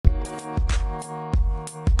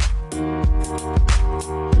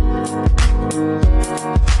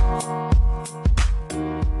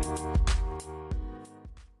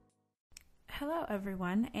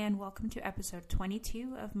welcome to episode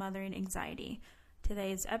 22 of Mothering Anxiety.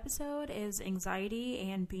 Today's episode is anxiety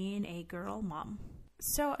and being a girl mom.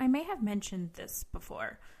 So I may have mentioned this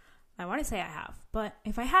before. I want to say I have, but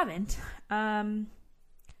if I haven't, I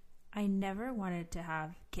never wanted to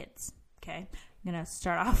have kids, okay? I'm going to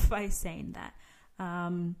start off by saying that.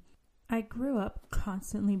 I grew up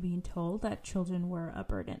constantly being told that children were a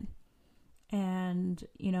burden and,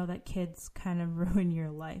 that kids kind of ruin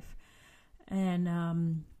your life.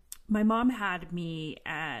 And my mom had me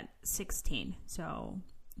at 16, so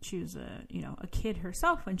she was a kid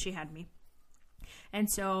herself when she had me. And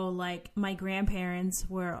so, my grandparents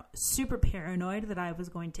were super paranoid that I was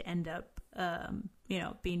going to end up,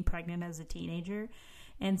 being pregnant as a teenager.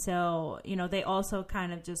 And so, they also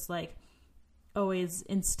kind of just, always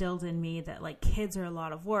instilled in me that, kids are a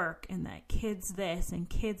lot of work and that kids this and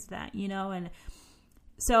kids that, And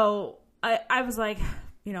so I was like,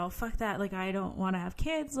 fuck that. I don't want to have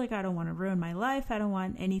kids. I don't want to ruin my life. I don't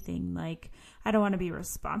want anything. I don't want to be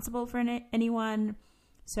responsible for anyone.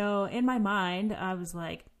 So in my mind, I was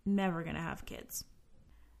never going to have kids.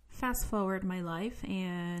 Fast forward my life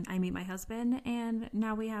and I meet my husband and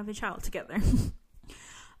now we have a child together.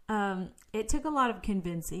 It took a lot of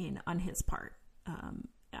convincing on his part.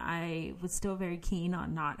 I was still very keen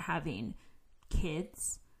on not having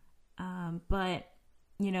kids. But,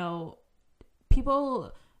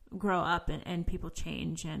 people grow up and people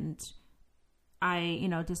change. And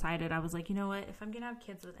I, decided I was like, you know what, if I'm going to have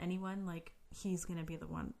kids with anyone, he's going to be the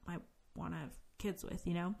one I want to have kids with,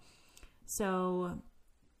 So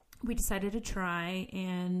we decided to try,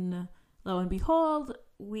 and lo and behold,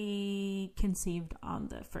 we conceived on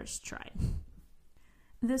the first try.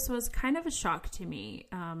 This was kind of a shock to me,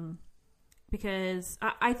 because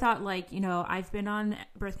I thought I've been on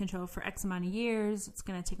birth control for X amount of years. It's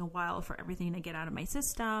going to take a while for everything to get out of my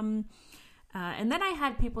system. And then I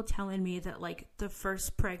had people telling me that the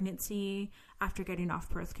first pregnancy after getting off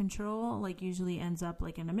birth control, usually ends up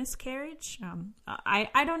in a miscarriage.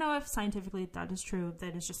 I don't know if scientifically that is true.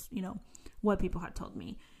 That is just, what people had told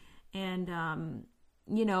me. And,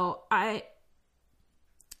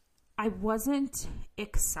 I wasn't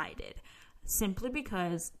excited simply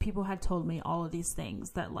because people had told me all of these things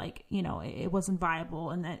that it wasn't viable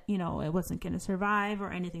and that, it wasn't going to survive or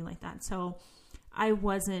anything like that. So I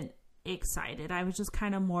wasn't excited. I was just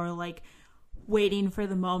kind of more waiting for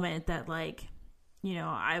the moment that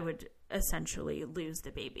I would essentially lose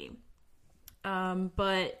the baby.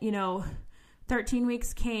 But 13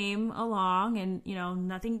 weeks came along and,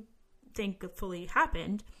 nothing thankfully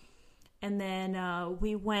happened. And then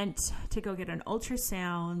we went to go get an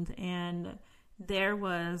ultrasound, and there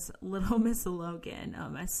was little Miss Logan.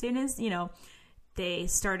 As soon as, they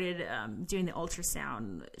started doing the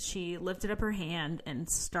ultrasound, she lifted up her hand and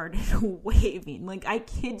started waving. I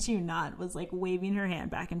kid you not, was waving her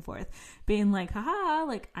hand back and forth, being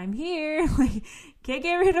haha, I'm here, can't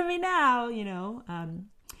get rid of me now, And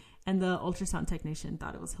the ultrasound technician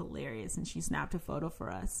thought it was hilarious, and she snapped a photo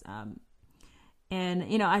for us. And,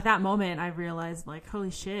 at that moment, I realized,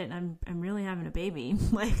 holy shit, I'm really having a baby.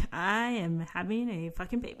 I am having a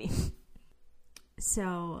fucking baby.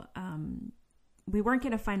 So, we weren't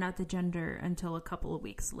going to find out the gender until a couple of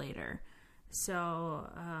weeks later. So,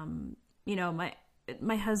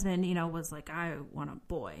 my husband, was I want a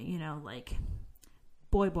boy,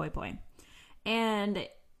 boy. And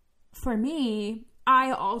for me,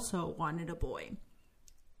 I also wanted a boy.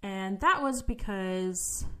 And that was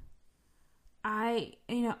because I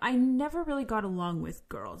never really got along with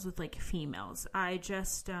girls, with females. I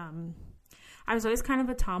just, I was always kind of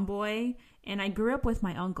a tomboy, and I grew up with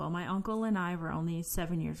my uncle. My uncle and I were only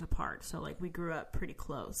 7 years apart. So we grew up pretty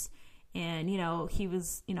close, and, he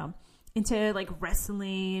was, into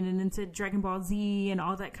wrestling and into Dragon Ball Z and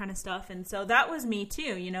all that kind of stuff. And so that was me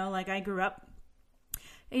too, I grew up,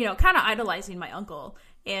 kind of idolizing my uncle.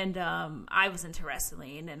 And I was into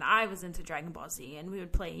wrestling, and I was into Dragon Ball Z, and we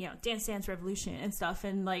would play, Dance Dance Revolution and stuff.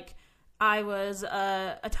 And I was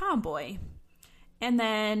a tomboy. And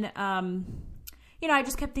then, I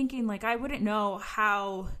just kept thinking I wouldn't know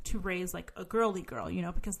how to raise a girly girl,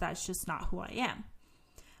 because that's just not who I am.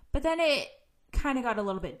 But then it kind of got a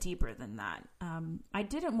little bit deeper than that. I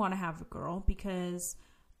didn't want to have a girl because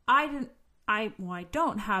I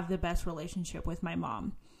don't have the best relationship with my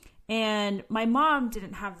mom. And my mom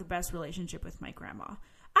didn't have the best relationship with my grandma.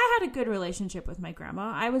 I had a good relationship with my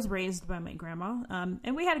grandma. I was raised by my grandma,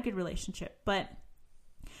 and we had a good relationship. But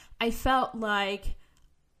I felt like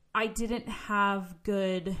I didn't have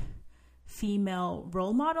good female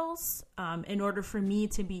role models in order for me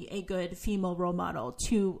to be a good female role model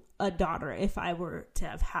to a daughter if I were to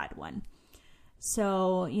have had one.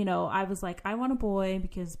 So, I was like, I want a boy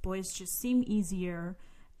because boys just seem easier.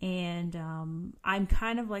 And I'm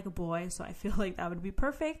kind of like a boy, so I feel like that would be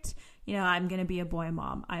perfect. I'm going to be a boy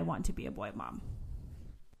mom. I want to be a boy mom.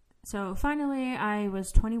 So finally, I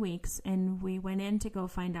was 20 weeks, and we went in to go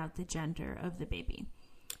find out the gender of the baby.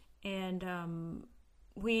 And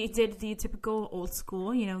we did the typical old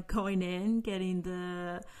school, going in, getting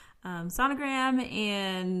the sonogram,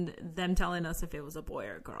 and them telling us if it was a boy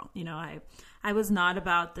or a girl. I was not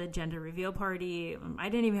about the gender reveal party. I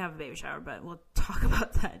didn't even have a baby shower, but we'll talk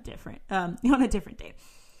about that on a different day.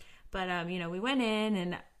 But, we went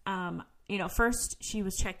in, and, first she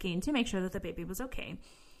was checking to make sure that the baby was okay.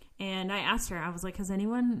 And I asked her, I was like, has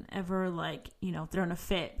anyone ever, thrown a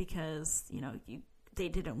fit because, they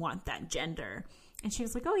didn't want that gender? And she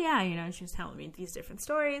was like, oh, yeah, she was telling me these different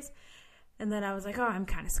stories. And then I was like, oh, I'm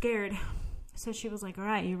kind of scared. So she was like, all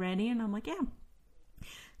right, you ready? And I'm like, yeah.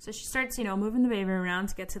 So she starts, moving the baby around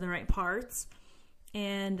to get to the right parts.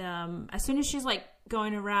 And as soon as she's,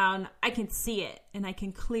 going around, I can see it. And I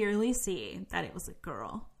can clearly see that it was a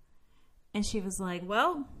girl. And she was like,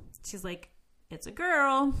 she's like, it's a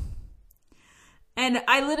girl. And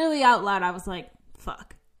I literally out loud, I was like,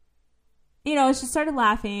 fuck. She started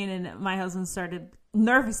laughing, and my husband started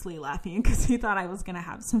nervously laughing because he thought I was going to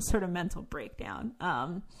have some sort of mental breakdown.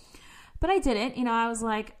 But I didn't. I was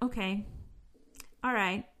like, okay, all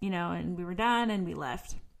right, and we were done, and we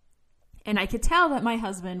left. And I could tell that my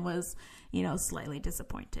husband was, slightly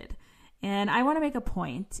disappointed. And I want to make a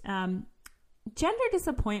point. Gender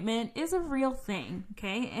disappointment is a real thing,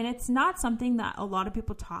 okay? And it's not something that a lot of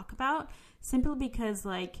people talk about simply because,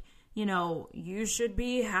 you should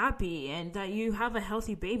be happy and that you have a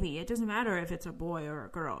healthy baby. It doesn't matter if it's a boy or a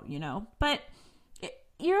girl, But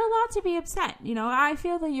you're allowed to be upset, I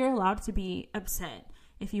feel that you're allowed to be upset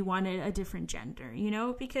if you wanted a different gender,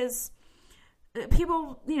 because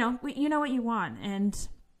people, you know what you want. And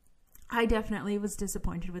I definitely was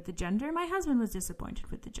disappointed with the gender. My husband was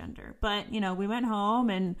disappointed with the gender. But, we went home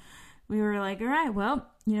and we were like, all right, well,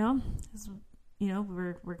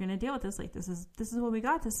 we're going to deal with this. This is what we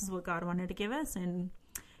got. This is what God wanted to give us. And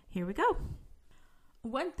here we go.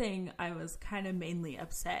 One thing I was kind of mainly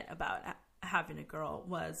upset about having a girl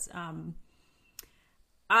was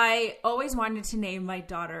I always wanted to name my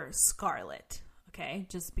daughter Scarlett. Okay.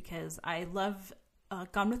 Just because I love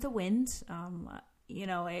Gone with the Wind.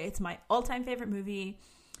 It's my all-time favorite movie.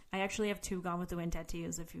 I actually have 2 Gone with the Wind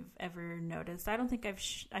tattoos, if you've ever noticed. I don't think I've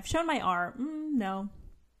shown my arm. No.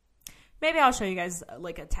 Maybe I'll show you guys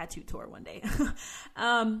a tattoo tour one day.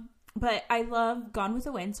 But I love Gone with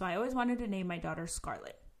the Wind, so I always wanted to name my daughter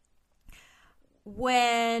Scarlett.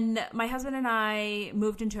 When my husband and I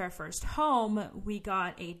moved into our first home, we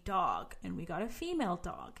got a dog, and we got a female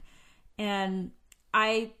dog. And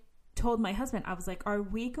I told my husband, I was like, are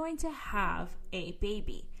we going to have a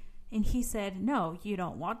baby? And he said, no, you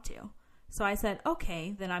don't want to. So I said,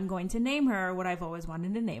 okay, then I'm going to name her what I've always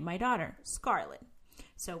wanted to name my daughter, Scarlett.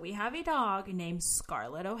 So we have a dog named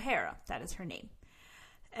Scarlett O'Hara. That is her name.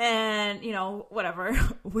 And, whatever,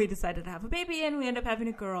 we decided to have a baby, and we ended up having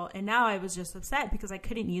a girl. And now I was just upset because I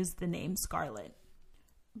couldn't use the name Scarlett.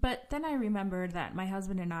 But then I remembered that my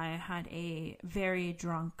husband and I had a very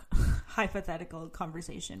drunk hypothetical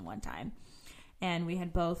conversation one time. And we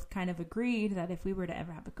had both kind of agreed that if we were to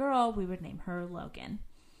ever have a girl, we would name her Logan.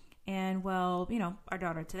 And, well, our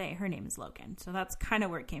daughter today, her name is Logan. So that's kind of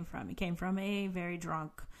where it came from. It came from a very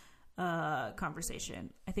drunk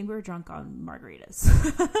conversation. I think we were drunk on margaritas.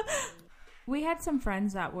 We had some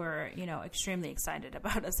friends that were, extremely excited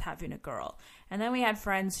about us having a girl. And then we had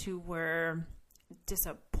friends who were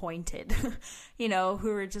disappointed, who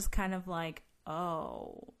were just kind of like,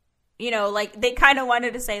 oh, they kind of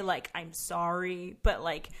wanted to say, I'm sorry, but,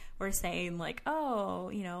 we're saying,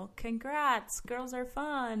 oh, congrats, girls are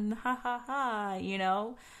fun, ha, ha, ha,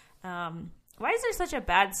 why is there such a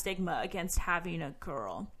bad stigma against having a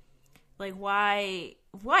girl? Why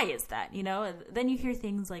is that, Then you hear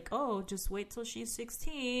things like, oh, just wait till she's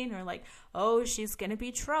 16, or oh, she's gonna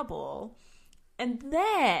be trouble. And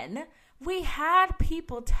then we had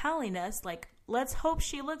people telling us, let's hope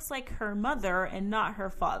she looks like her mother and not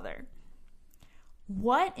her father.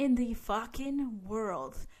 What in the fucking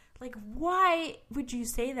world? Why would you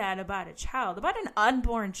say that about a child? About an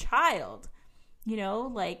unborn child?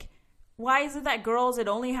 Why is it that girls, it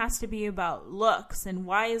only has to be about looks? And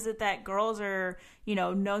why is it that girls are,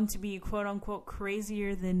 known to be quote unquote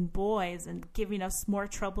crazier than boys and giving us more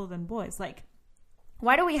trouble than boys?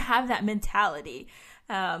 Why do we have that mentality?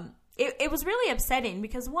 It was really upsetting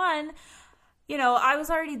because one, I was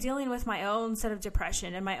already dealing with my own set of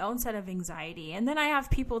depression and my own set of anxiety. And then I have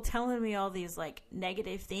people telling me all these like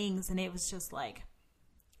negative things. And it was just like,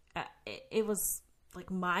 it was like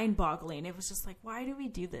mind boggling. It was just like, why do we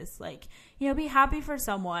do this? Like, be happy for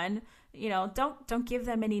someone, don't give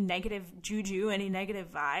them any negative juju, any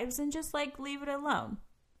negative vibes, and just like leave it alone.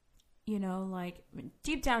 Like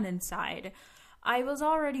deep down inside, I was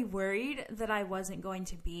already worried that I wasn't going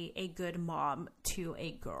to be a good mom to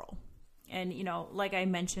a girl. And, like I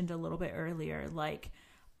mentioned a little bit earlier, like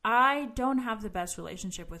I don't have the best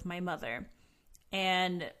relationship with my mother.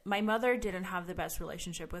 And my mother didn't have the best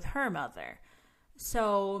relationship with her mother.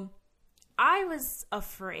 So I was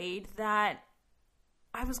afraid that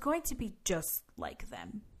I was going to be just like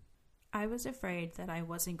them. I was afraid that I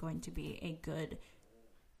wasn't going to be a good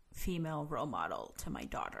female role model to my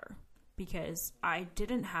daughter because I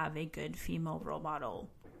didn't have a good female role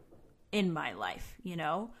model in my life,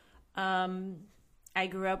 I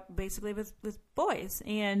grew up basically with boys,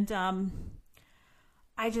 and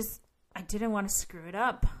I didn't want to screw it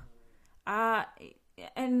up.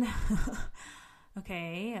 And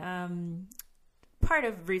okay, part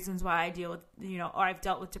of reasons why I deal with, or I've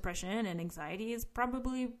dealt with depression and anxiety is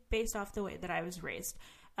probably based off the way that I was raised.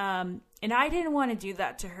 And I didn't want to do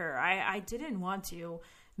that to her. I didn't want to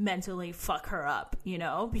mentally fuck her up,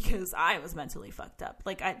 because I was mentally fucked up.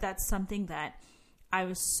 Like that's something that I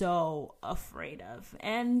was so afraid of.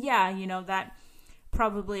 And yeah, that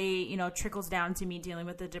probably, trickles down to me dealing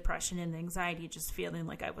with the depression and the anxiety, just feeling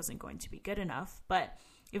like I wasn't going to be good enough. But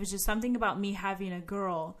it was just something about me having a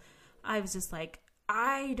girl. I was just like,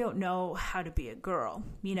 I don't know how to be a girl.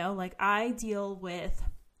 Like I deal with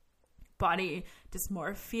body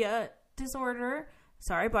dysmorphic disorder.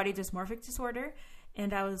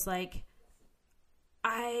 And I was like,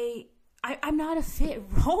 I'm not a fit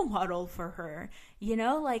role model for her.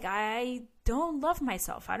 Like I don't love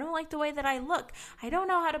myself. I don't like the way that I look. I don't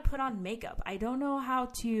know how to put on makeup. I don't know how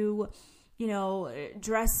to,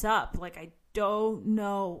 dress up. Like I don't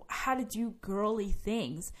know how to do girly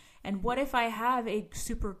things. And what if I have a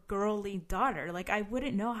super girly daughter? Like I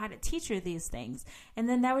wouldn't know how to teach her these things. And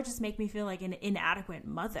then that would just make me feel like an inadequate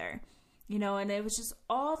mother, and it was just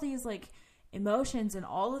all these like emotions and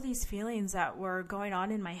all of these feelings that were going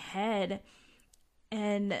on in my head.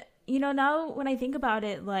 And, now when I think about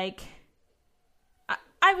it, like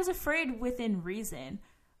I was afraid within reason.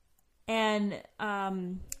 And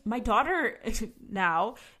my daughter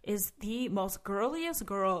now is the most girliest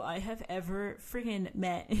girl I have ever freaking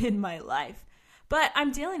met in my life. But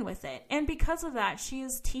I'm dealing with it. And because of that, she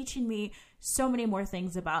is teaching me so many more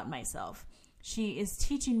things about myself. She is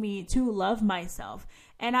teaching me to love myself.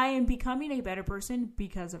 And I am becoming a better person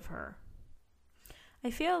because of her.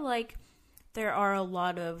 I feel like there are a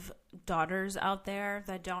lot of daughters out there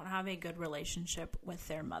that don't have a good relationship with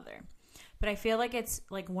their mother. But I feel like it's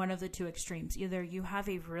like one of the two extremes. Either you have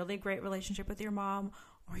a really great relationship with your mom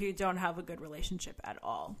or you don't have a good relationship at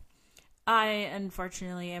all. I,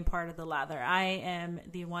 unfortunately, am part of the latter. I am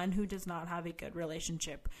the one who does not have a good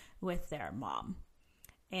relationship with their mom.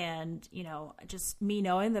 And, just me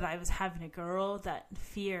knowing that I was having a girl, that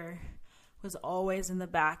fear was always in the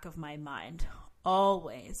back of my mind.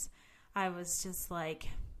 Always. I was just like,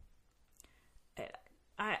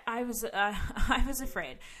 I was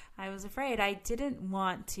afraid. I was afraid. I didn't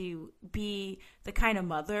want to be the kind of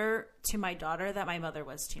mother to my daughter that my mother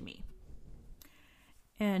was to me.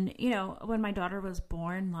 And, when my daughter was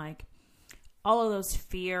born, like, all of those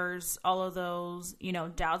fears, all of those,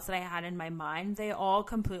 doubts that I had in my mind, they all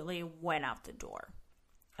completely went out the door.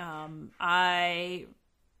 I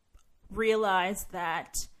realized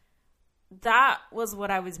that was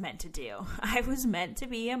what I was meant to do. I was meant to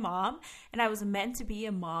be a mom, and I was meant to be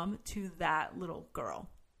a mom to that little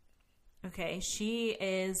girl. Okay, she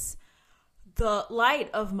is the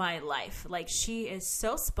light of my life. Like, she is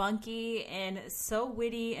so spunky and so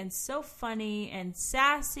witty and so funny and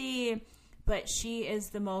sassy, but she is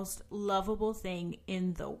the most lovable thing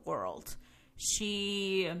in the world.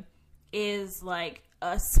 She is like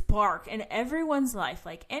a spark in everyone's life.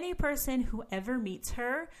 Like, any person who ever meets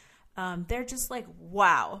her, they're just like,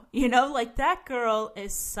 wow, like that girl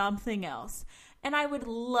is something else. And I would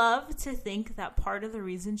love to think that part of the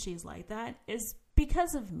reason she's like that is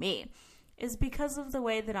because of me. Is because of the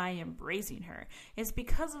way that I am raising her. It's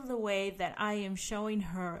because of the way that I am showing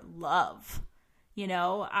her love.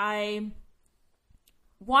 I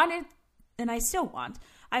wanted, and I still want,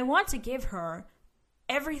 I want to give her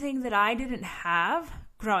everything that I didn't have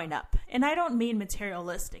growing up. And I don't mean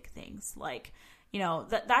materialistic things like,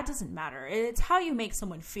 that doesn't matter. It's how you make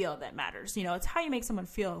someone feel that matters. It's how you make someone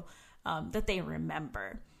feel that they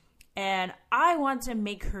remember. And I want to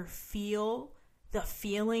make her feel the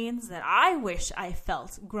feelings that I wish I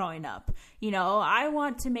felt growing up. I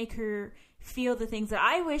want to make her feel the things that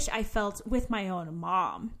I wish I felt with my own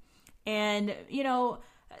mom. And,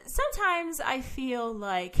 sometimes I feel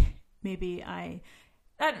like maybe I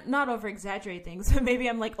not over exaggerate things, but maybe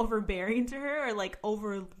I'm like overbearing to her or like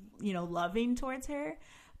over, loving towards her.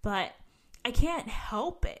 But I can't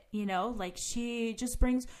help it, like she just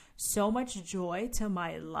brings so much joy to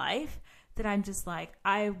my life that I'm just like,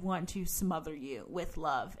 I want to smother you with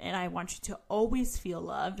love, and I want you to always feel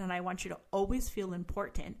loved, and I want you to always feel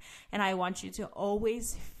important, and I want you to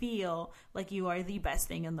always feel like you are the best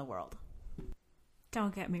thing in the world.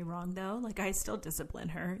 Don't get me wrong though, like I still discipline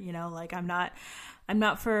her, like I'm not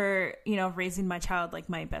for, raising my child like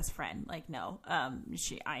my best friend. Like no,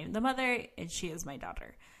 I am the mother and she is my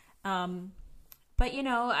daughter. But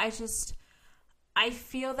I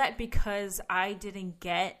feel that because I didn't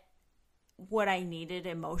get what I needed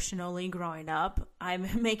emotionally growing up,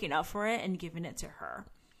 I'm making up for it and giving it to her.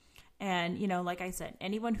 And, like I said,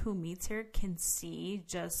 anyone who meets her can see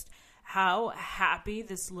just how happy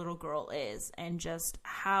this little girl is and just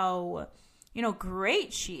how,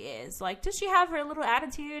 great she is. Like, does she have her little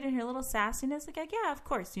attitude and her little sassiness? Like yeah, of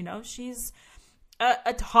course, she's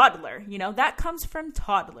a toddler, that comes from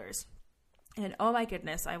toddlers. And oh my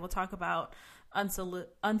goodness, I will talk about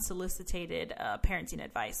unsolicited parenting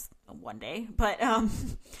advice one day. But,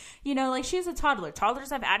 like she's a toddler.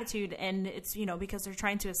 Toddlers have attitude, and it's, because they're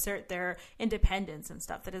trying to assert their independence and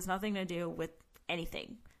stuff. That has nothing to do with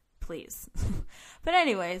anything, please. But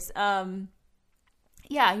anyways,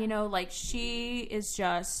 yeah, like she is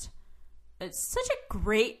just, it's such a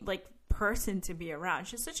great, like, person to be around.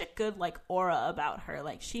 She's such a good like aura about her.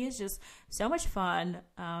 Like she is just so much fun.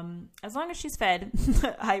 As long as she's fed,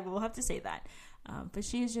 I will have to say that. But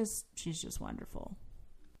she's just wonderful.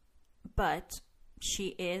 But she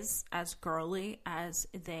is as girly as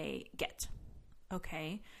they get.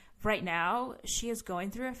 Okay. Right now, she is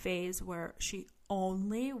going through a phase where she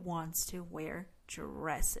only wants to wear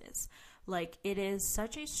dresses. Like, it is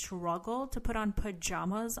such a struggle to put on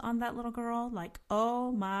pajamas on that little girl. Like,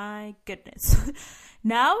 oh my goodness.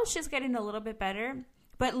 Now she's getting a little bit better.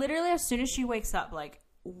 But literally as soon as she wakes up,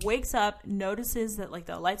 notices that, like,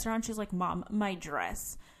 the lights are on. She's like, Mom, my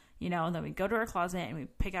dress. And then we go to her closet and we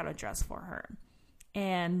pick out a dress for her.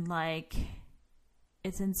 And, like,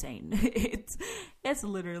 it's insane. It's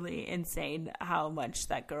literally insane how much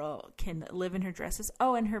that girl can live in her dresses.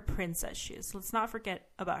 Oh, and her princess shoes. Let's not forget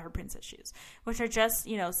about her princess shoes, which are just,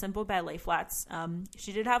 simple ballet flats.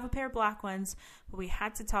 She did have a pair of black ones, but we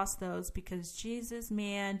had to toss those because Jesus,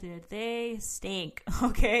 man, did they stink.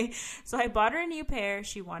 Okay. So I bought her a new pair.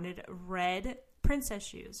 She wanted red princess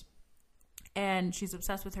shoes, and she's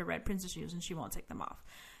obsessed with her red princess shoes, and she won't take them off.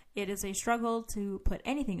 It is a struggle to put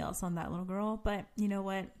anything else on that little girl, but you know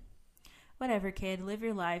what? Whatever, kid. Live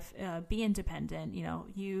your life. Be independent.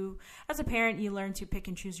 You, as a parent, you learn to pick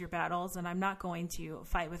and choose your battles, and I'm not going to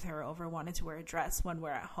fight with her over wanting to wear a dress when we're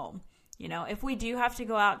at home. If we do have to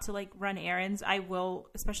go out to, like, run errands, I will,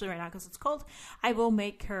 especially right now because it's cold, I will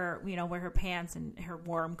make her, wear her pants and her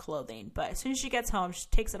warm clothing. But as soon as she gets home, she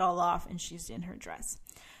takes it all off, and she's in her dress.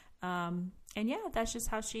 And yeah, that's just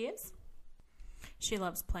how she is. She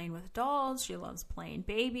loves playing with dolls. She loves playing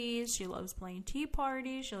babies. She loves playing tea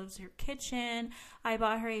parties. She loves her kitchen. I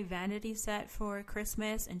bought her a vanity set for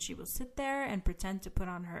Christmas, and she will sit there and pretend to put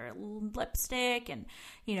on her lipstick and,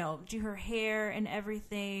 do her hair and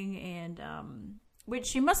everything. And, which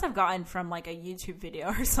she must have gotten from like a YouTube video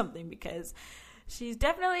or something, because she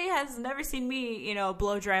definitely has never seen me,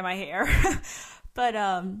 blow dry my hair. But,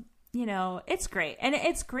 it's great. And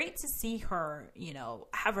it's great to see her,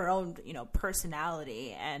 have her own,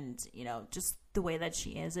 personality and, just the way that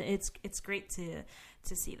she is. It's great to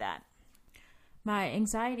see that. My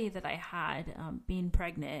anxiety that I had being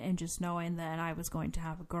pregnant and just knowing that I was going to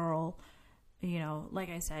have a girl, like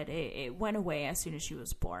I said, it went away as soon as she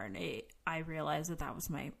was born. I realized that was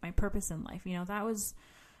my purpose in life. I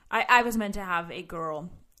was meant to have a girl.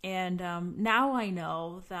 And now I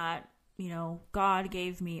know that, God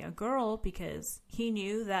gave me a girl because he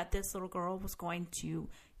knew that this little girl was going to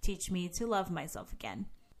teach me to love myself again.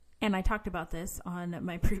 And I talked about this on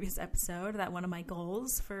my previous episode, that one of my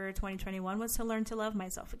goals for 2021 was to learn to love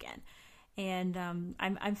myself again. And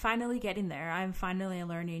I'm finally getting there. I'm finally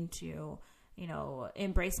learning to,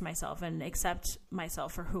 embrace myself and accept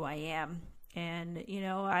myself for who I am. And,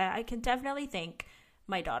 I can definitely thank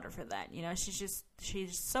my daughter for that.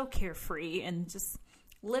 She's so carefree and just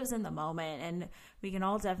lives in the moment, and we can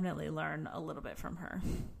all definitely learn a little bit from her.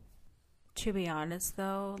 To be honest,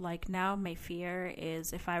 though, like now my fear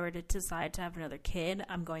is if I were to decide to have another kid,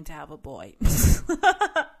 I'm going to have a boy.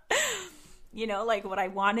 You know, like what I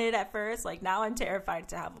wanted at first, like now I'm terrified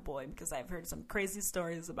to have a boy because I've heard some crazy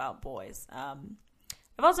stories about boys. I've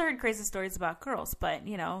also heard crazy stories about girls, but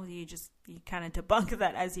you know, you kind of debunk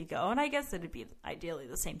that as you go. And I guess it'd be ideally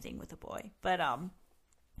the same thing with a boy. But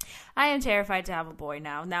I am terrified to have a boy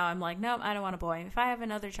now. Now I'm like, no, I don't want a boy. If I have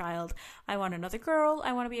another child, I want another girl.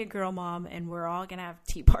 I want to be a girl mom, and we're all going to have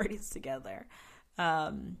tea parties together.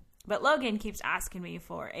 But Logan keeps asking me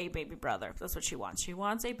for a baby brother. That's what she wants. She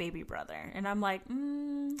wants a baby brother. And I'm like,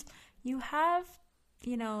 you have,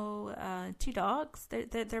 you know, 2 dogs.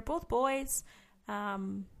 They're both boys.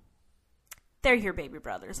 They're your baby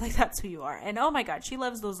brothers. Like, that's who you are. And oh my God, she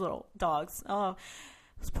loves those little dogs. Oh,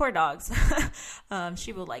 those poor dogs.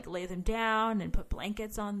 She will like lay them down and put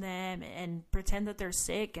blankets on them and pretend that they're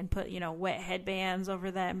sick and put, you know, wet headbands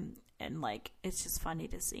over them. And like, it's just funny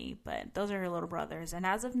to see, but those are her little brothers. And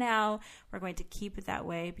as of now, we're going to keep it that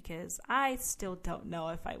way because I still don't know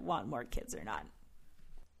if I want more kids or not.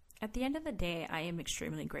 At the end of the day, I am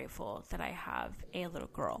extremely grateful that I have a little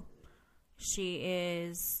girl. She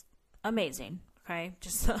is amazing. Okay.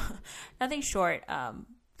 Just nothing short,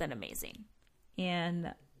 than amazing.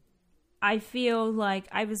 And I feel like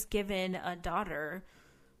I was given a daughter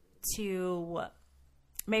to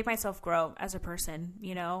make myself grow as a person,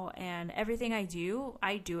 you know, and everything I do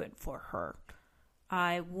it for her.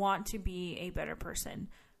 I want to be a better person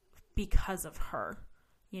because of her,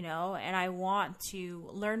 you know, and I want to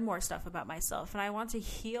learn more stuff about myself, and I want to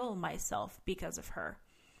heal myself because of her.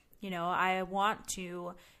 You know, I want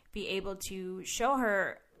to be able to show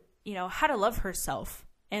her, you know, how to love herself.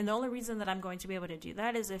 And the only reason that I'm going to be able to do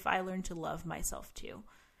that is if I learn to love myself too.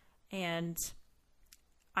 And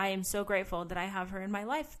I am so grateful that I have her in my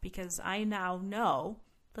life because I now know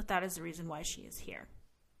that that is the reason why she is here.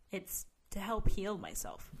 It's to help heal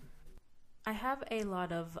myself. I have a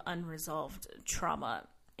lot of unresolved trauma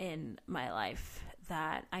in my life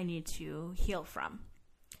that I need to heal from.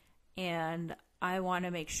 And I want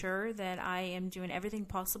to make sure that I am doing everything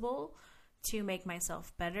possible to make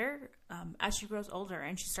myself better as she grows older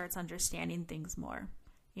and she starts understanding things more.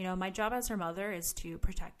 You know, my job as her mother is to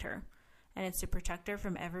protect her. And it's to protect her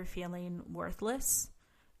from ever feeling worthless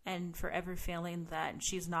and for ever feeling that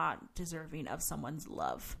she's not deserving of someone's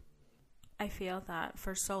love. I feel that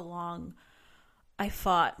for so long, I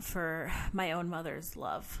fought for my own mother's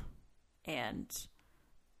love, and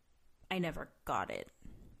I never got it.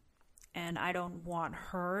 And I don't want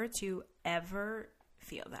her to ever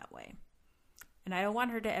feel that way. And I don't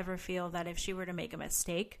want her to ever feel that if she were to make a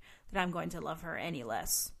mistake, that I'm going to love her any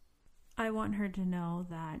less. I want her to know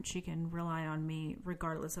that she can rely on me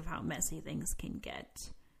regardless of how messy things can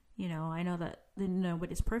get. You know, I know that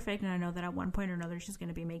nobody's perfect, and I know that at one point or another she's going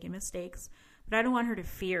to be making mistakes, but I don't want her to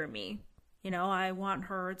fear me. You know, I want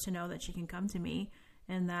her to know that she can come to me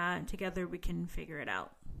and that together we can figure it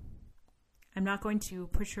out. I'm not going to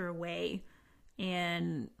push her away,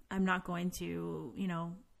 and I'm not going to, you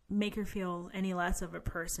know, make her feel any less of a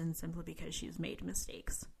person simply because she's made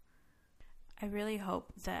mistakes. I really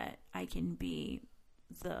hope that I can be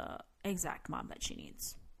the exact mom that she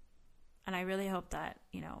needs. And I really hope that,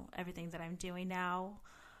 you know, everything that I'm doing now,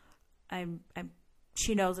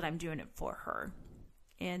 she knows that I'm doing it for her.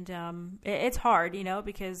 And it's hard, you know,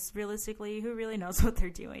 because realistically, who really knows what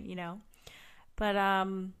they're doing, you know? But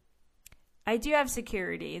I do have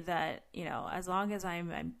security that, you know, as long as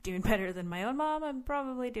I'm doing better than my own mom, I'm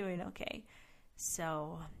probably doing okay.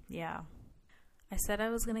 So, yeah. I said I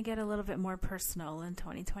was going to get a little bit more personal in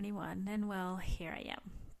 2021, and well, here I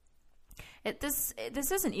am.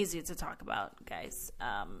 This isn't easy to talk about, guys.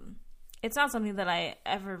 It's not something that I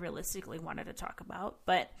ever realistically wanted to talk about,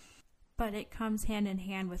 but it comes hand in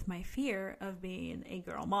hand with my fear of being a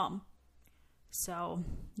girl mom. So,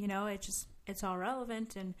 you know, it's all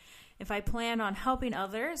relevant, and if I plan on helping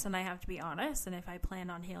others, then I have to be honest, and if I plan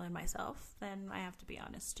on healing myself, then I have to be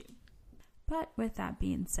honest too. But with that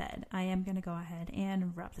being said, I am going to go ahead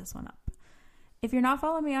and wrap this one up. If you're not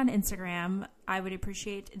following me on Instagram, I would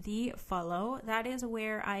appreciate the follow. That is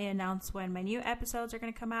where I announce when my new episodes are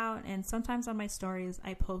going to come out. And sometimes on my stories,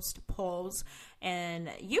 I post polls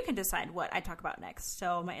and you can decide what I talk about next.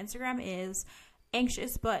 So my Instagram is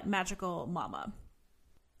Anxious But Magical Mama.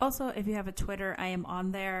 Also, if you have a Twitter, I am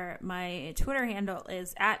on there. My Twitter handle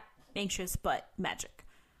is @AnxiousButMagic.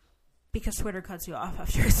 Because Twitter cuts you off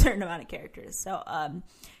after a certain amount of characters. So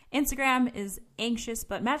Instagram is Anxious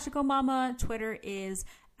But Magical Mama. Twitter is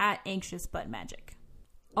 @AnxiousButMagic.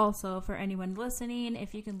 Also, for anyone listening,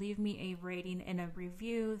 if you can leave me a rating and a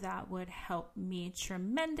review, that would help me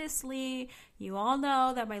tremendously. You all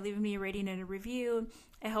know that by leaving me a rating and a review,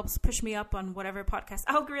 it helps push me up on whatever podcast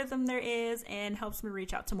algorithm there is and helps me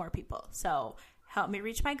reach out to more people. So help me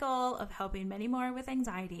reach my goal of helping many more with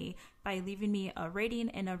anxiety by leaving me a rating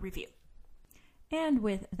and a review. And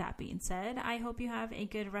with that being said, I hope you have a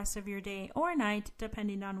good rest of your day or night,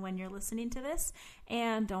 depending on when you're listening to this.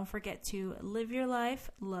 And don't forget to live your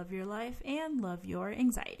life, and love your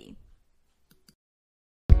anxiety.